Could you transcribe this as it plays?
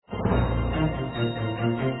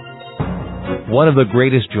One of the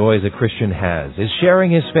greatest joys a Christian has is sharing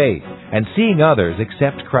his faith and seeing others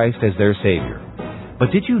accept Christ as their Savior.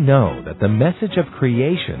 But did you know that the message of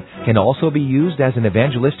creation can also be used as an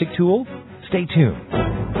evangelistic tool? Stay tuned.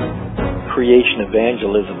 Creation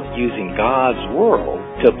Evangelism is using God's world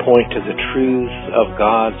to point to the truth of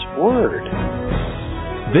God's Word.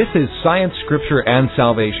 This is Science, Scripture, and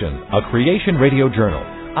Salvation, a Creation Radio Journal.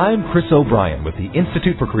 I'm Chris O'Brien with the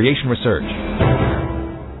Institute for Creation Research.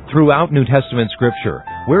 Throughout New Testament Scripture,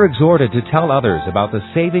 we're exhorted to tell others about the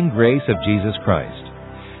saving grace of Jesus Christ.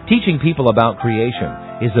 Teaching people about creation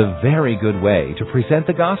is a very good way to present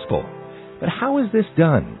the gospel. But how is this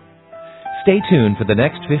done? Stay tuned for the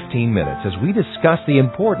next 15 minutes as we discuss the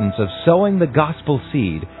importance of sowing the gospel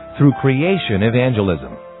seed through creation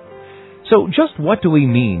evangelism. So just what do we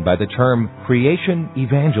mean by the term Creation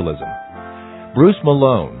Evangelism? Bruce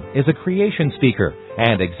Malone is a creation speaker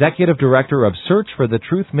and executive director of Search for the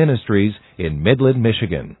Truth Ministries in Midland,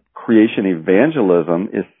 Michigan. Creation evangelism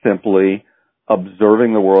is simply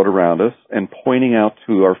observing the world around us and pointing out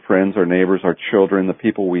to our friends, our neighbors, our children, the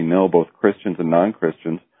people we know, both Christians and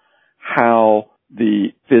non-Christians, how the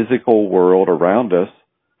physical world around us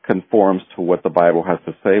conforms to what the Bible has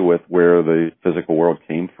to say with where the physical world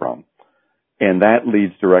came from. And that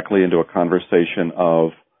leads directly into a conversation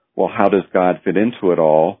of, well, how does God fit into it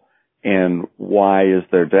all? And why is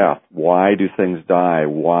there death? Why do things die?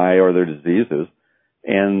 Why are there diseases?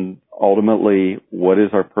 And ultimately, what is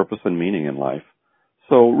our purpose and meaning in life?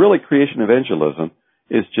 So really, creation evangelism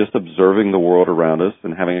is just observing the world around us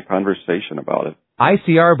and having a conversation about it.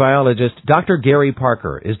 ICR biologist Dr. Gary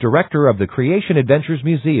Parker is director of the Creation Adventures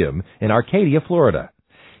Museum in Arcadia, Florida.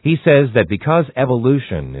 He says that because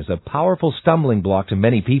evolution is a powerful stumbling block to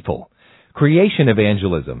many people, creation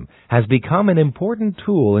evangelism has become an important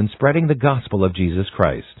tool in spreading the gospel of Jesus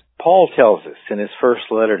Christ. Paul tells us in his first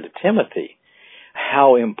letter to Timothy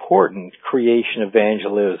how important creation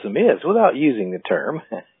evangelism is, without using the term.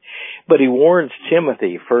 But he warns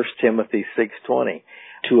Timothy, 1 Timothy 6:20,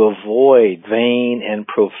 to avoid vain and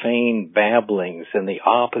profane babblings and the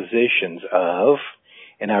oppositions of,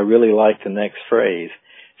 and I really like the next phrase,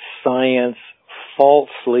 science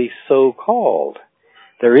falsely so-called.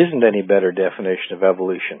 There isn't any better definition of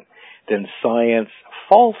evolution than science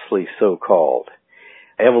falsely so-called.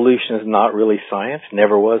 Evolution is not really science,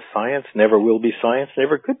 never was science, never will be science,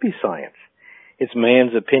 never could be science. It's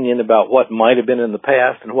man's opinion about what might have been in the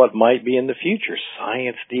past and what might be in the future.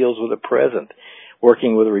 Science deals with the present,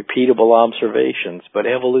 working with repeatable observations, but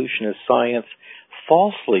evolution is science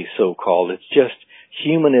falsely so-called. It's just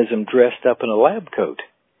humanism dressed up in a lab coat.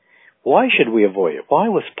 Why should we avoid it? Why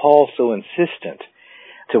was Paul so insistent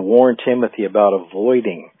to warn Timothy about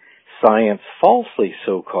avoiding science falsely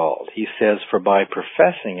so-called? He says, for by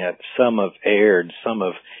professing it, some have erred, some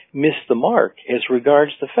have missed the mark as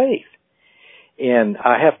regards the faith. And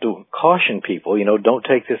I have to caution people, don't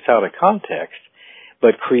take this out of context,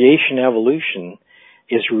 but creation evolution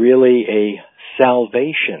is really a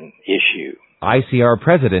salvation issue. ICR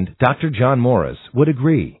President Dr. John Morris would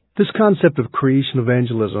agree. This concept of creation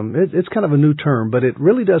evangelism, it's kind of a new term, but it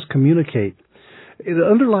really does communicate. It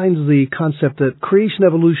underlines the concept that creation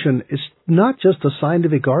evolution is not just a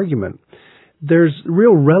scientific argument. There's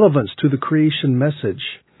real relevance to the creation message,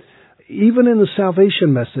 even in the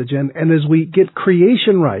salvation message. And as we get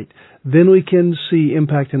creation right, then we can see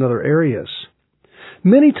impact in other areas.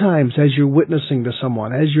 Many times as you're witnessing to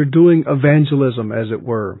someone, as you're doing evangelism, as it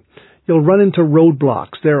were, you'll run into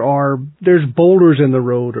roadblocks. There's boulders in the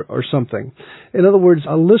road or something. In other words,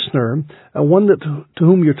 a listener, one to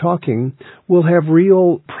whom you're talking, will have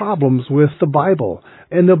real problems with the Bible.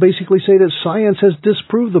 And they'll basically say that science has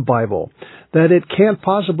disproved the Bible, that it can't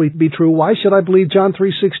possibly be true. Why should I believe John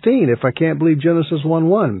 3:16 if I can't believe Genesis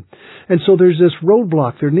 1:1? And so there's this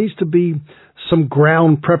roadblock. There needs to be some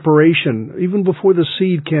ground preparation, even before the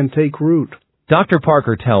seed can take root. Dr.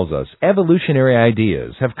 Parker tells us evolutionary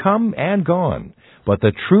ideas have come and gone, but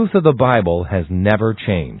the truth of the Bible has never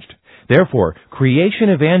changed. Therefore, creation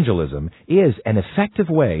evangelism is an effective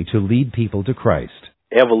way to lead people to Christ.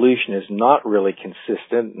 Evolution is not really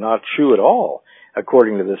consistent, not true at all,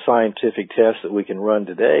 according to the scientific tests that we can run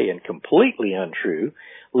today, and completely untrue,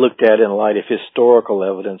 looked at in light of historical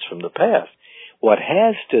evidence from the past. What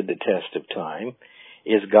has stood the test of time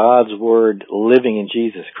is God's Word living in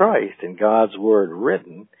Jesus Christ and God's Word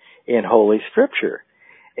written in Holy Scripture.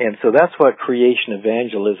 And so that's what creation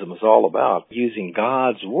evangelism is all about, using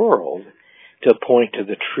God's world to point to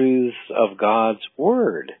the truths of God's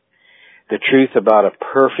Word. The truth about a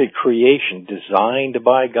perfect creation designed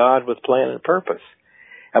by God with plan and purpose.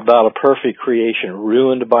 About a perfect creation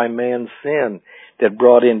ruined by man's sin that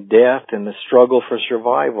brought in death and the struggle for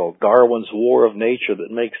survival, Darwin's war of nature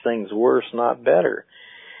that makes things worse, not better,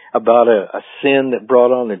 about a sin that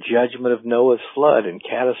brought on the judgment of Noah's flood and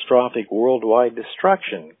catastrophic worldwide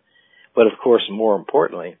destruction, but of course, more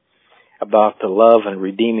importantly, about the love and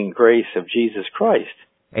redeeming grace of Jesus Christ.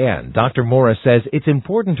 And Dr. Morris says it's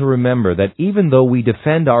important to remember that even though we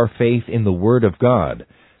defend our faith in the Word of God,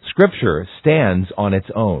 Scripture stands on its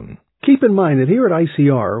own. Keep in mind that here at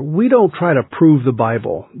ICR, we don't try to prove the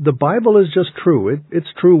Bible. The Bible is just true. It's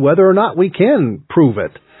true whether or not we can prove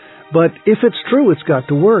it. But if it's true, it's got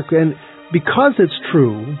to work. And because it's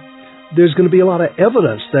true, there's going to be a lot of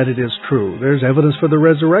evidence that it is true. There's evidence for the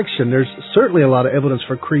resurrection. There's certainly a lot of evidence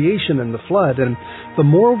for creation and the flood. And the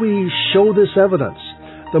more we show this evidence,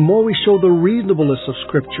 the more we show the reasonableness of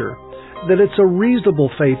Scripture, that it's a reasonable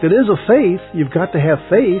faith. It is a faith. You've got to have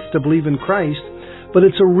faith to believe in Christ. But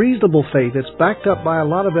it's a reasonable faith. It's backed up by a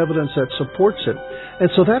lot of evidence that supports it. And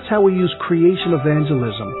so that's how we use creation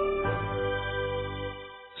evangelism.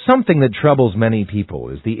 Something that troubles many people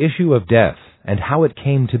is the issue of death and how it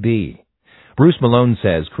came to be. Bruce Malone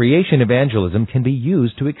says creation evangelism can be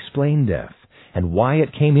used to explain death and why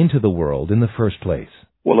it came into the world in the first place.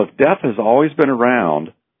 Well, if death has always been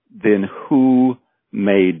around, then who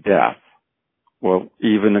made death? Well,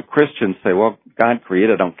 even the Christians say, well, God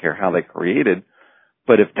created, I don't care how they created.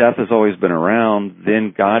 But if death has always been around,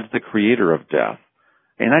 then God's the creator of death.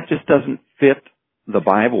 And that just doesn't fit the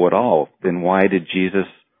Bible at all. Then why did Jesus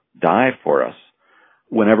die for us?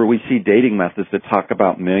 Whenever we see dating methods that talk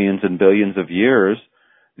about millions and billions of years,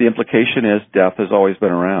 the implication is death has always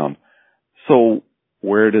been around. So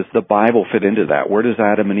where does the Bible fit into that? Where does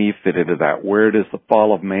Adam and Eve fit into that? Where does the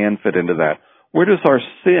fall of man fit into that? Where does our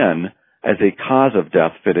sin as a cause of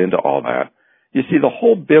death fit into all that? You see, the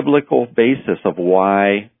whole biblical basis of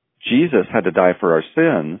why Jesus had to die for our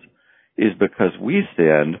sins is because we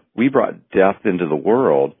sinned, we brought death into the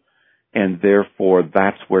world, and therefore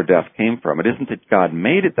that's where death came from. It isn't that God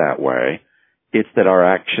made it that way, it's that our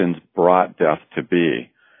actions brought death to be.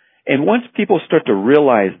 And once people start to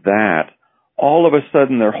realize that, all of a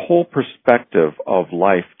sudden their whole perspective of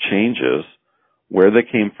life changes, where they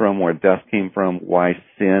came from, where death came from, why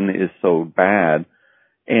sin is so bad,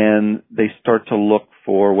 and they start to look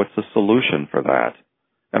for what's the solution for that.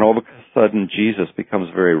 And all of a sudden, Jesus becomes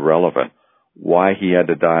very relevant. Why he had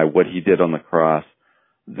to die, what he did on the cross,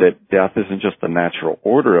 that death isn't just the natural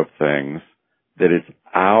order of things, that it's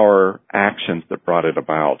our actions that brought it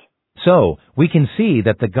about. So, we can see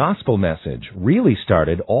that the gospel message really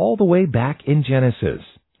started all the way back in Genesis.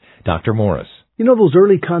 Dr. Morris. You know, those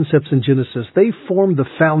early concepts in Genesis, they formed the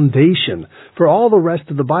foundation for all the rest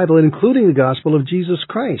of the Bible, including the gospel of Jesus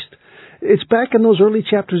Christ. It's back in those early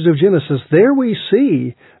chapters of Genesis. There we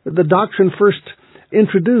see the doctrine first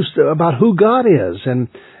introduced about who God is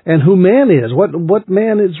and who man is, what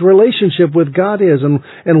man's relationship with God is,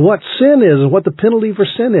 and what sin is, and what the penalty for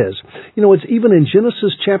sin is. You know, it's even in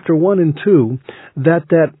Genesis chapter 1 and 2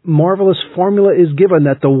 that marvelous formula is given,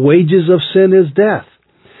 that the wages of sin is death.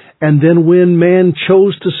 And then when man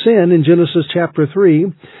chose to sin in Genesis chapter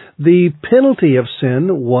 3, the penalty of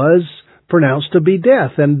sin was pronounced to be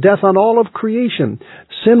death, and death on all of creation.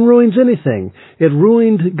 Sin ruins anything. It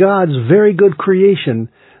ruined God's very good creation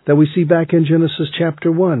that we see back in Genesis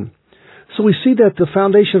chapter 1. So we see that the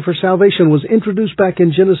foundation for salvation was introduced back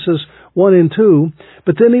in Genesis 1 and 2,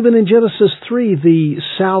 but then even in Genesis 3, the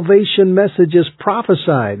salvation message is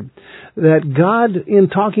prophesied, that God, in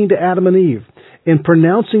talking to Adam and Eve, in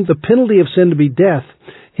pronouncing the penalty of sin to be death,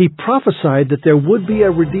 he prophesied that there would be a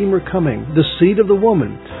Redeemer coming, the seed of the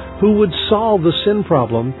woman, who would solve the sin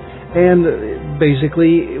problem. And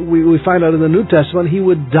basically, we find out in the New Testament, he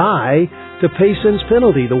would die to pay sin's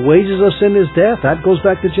penalty. The wages of sin is death. That goes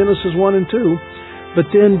back to Genesis 1 and 2. But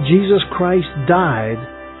then Jesus Christ died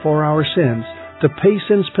for our sins to pay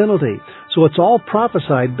sin's penalty. So it's all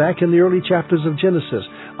prophesied back in the early chapters of Genesis.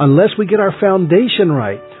 Unless we get our foundation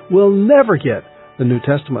right, we'll never get the New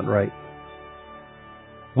Testament right.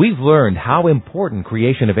 We've learned how important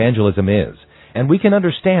creation evangelism is, and we can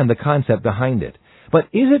understand the concept behind it. But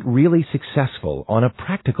is it really successful on a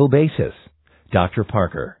practical basis? Dr.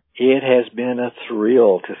 Parker. It has been a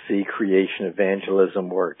thrill to see creation evangelism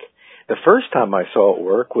work. The first time I saw it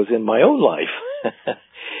work was in my own life.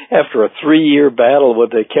 After a 3-year battle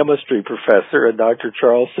with a chemistry professor, Dr.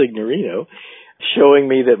 Charles Signorino, showing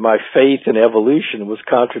me that my faith in evolution was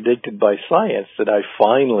contradicted by science, that I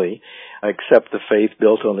finally accept the faith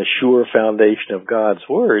built on the sure foundation of God's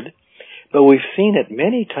Word. But we've seen it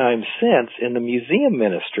many times since in the museum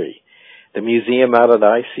ministry. The museum out at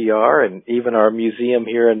ICR and even our museum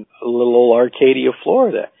here in little old Arcadia,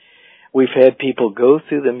 Florida. We've had people go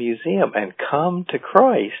through the museum and come to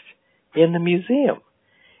Christ in the museum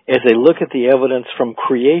as they look at the evidence from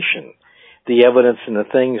creation, the evidence in the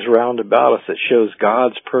things round about us that shows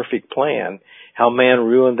God's perfect plan, how man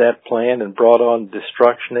ruined that plan and brought on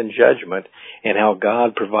destruction and judgment, and how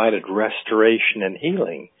God provided restoration and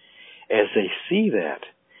healing. As they see that,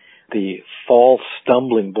 the false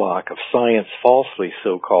stumbling block of science, falsely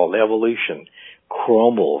so-called evolution,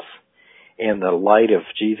 crumbles, and the light of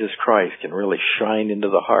Jesus Christ can really shine into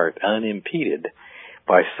the heart unimpeded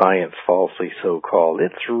by science, falsely so-called.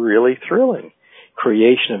 It's really thrilling.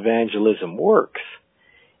 Creation evangelism works,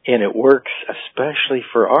 and it works especially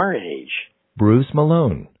for our age. Bruce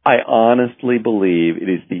Malone. I honestly believe it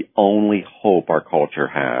is the only hope our culture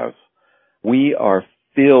has. We are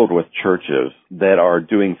filled with churches that are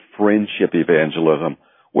doing friendship evangelism,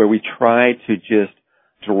 where we try to just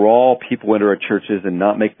draw people into our churches and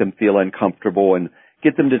not make them feel uncomfortable and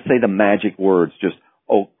get them to say the magic words, just,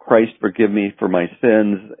 oh, Christ, forgive me for my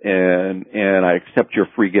sins, and I accept your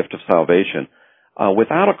free gift of salvation.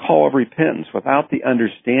 Without a call of repentance, without the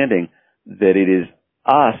understanding that it is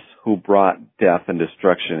us who brought death and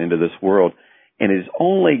destruction into this world, and it is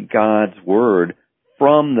only God's word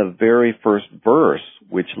from the very first verse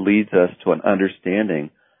which leads us to an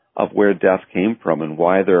understanding of where death came from and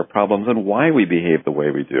why there are problems and why we behave the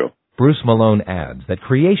way we do. Bruce Malone adds that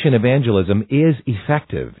creation evangelism is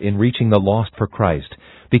effective in reaching the lost for Christ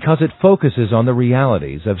because it focuses on the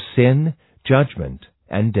realities of sin, judgment,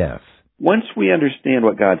 and death. Once we understand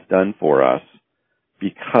what God's done for us,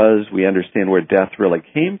 because we understand where death really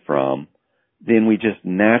came from, then we just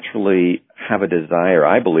naturally have a desire,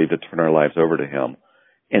 I believe, to turn our lives over to Him.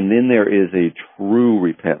 And then there is a true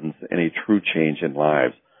repentance and a true change in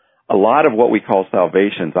lives. A lot of what we call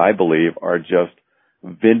salvations, I believe, are just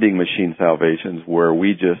vending machine salvations where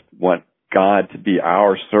we just want God to be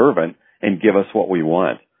our servant and give us what we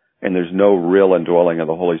want. And there's no real indwelling of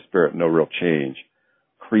the Holy Spirit, no real change.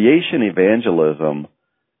 Creation evangelism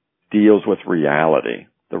deals with reality,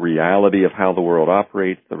 the reality of how the world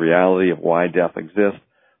operates, the reality of why death exists,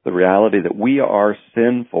 the reality that we are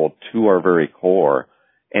sinful to our very core,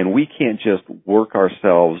 and we can't just work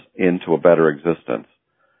ourselves into a better existence.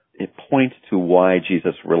 It points to why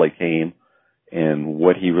Jesus really came and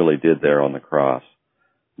what He really did there on the cross.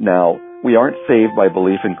 Now, we aren't saved by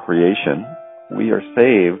belief in creation. We are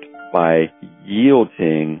saved by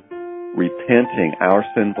yielding, repenting our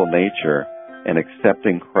sinful nature, and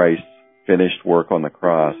accepting Christ's finished work on the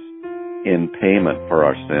cross in payment for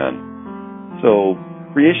our sin. So,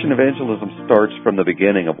 creation evangelism starts from the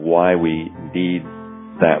beginning of why we need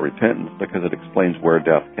that repentance, because it explains where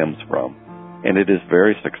death comes from. And it is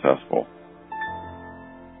very successful.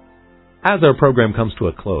 As our program comes to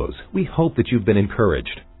a close, we hope that you've been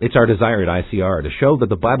encouraged. It's our desire at ICR to show that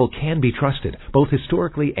the Bible can be trusted, both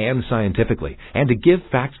historically and scientifically, and to give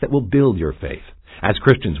facts that will build your faith. As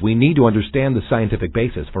Christians, we need to understand the scientific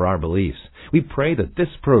basis for our beliefs. We pray that this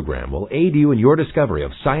program will aid you in your discovery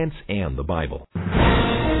of science and the Bible.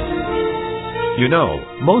 You know,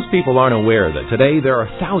 most people aren't aware that today there are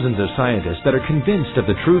thousands of scientists that are convinced of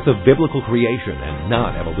the truth of biblical creation and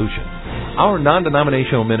not evolution. Our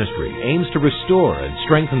non-denominational ministry aims to restore and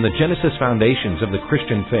strengthen the Genesis foundations of the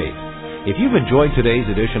Christian faith. If you've enjoyed today's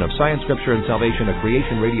edition of Science, Scripture, and Salvation, a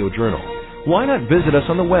Creation Radio Journal, why not visit us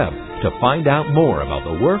on the web to find out more about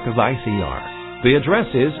the work of ICR? The address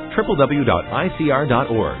is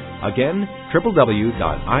www.icr.org. Again, www.icr.org.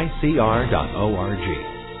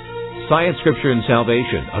 Science, Scripture, and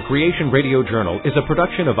Salvation, a Creation Radio Journal, is a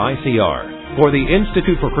production of ICR. For the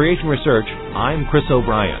Institute for Creation Research, I'm Chris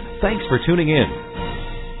O'Brien. Thanks for tuning in.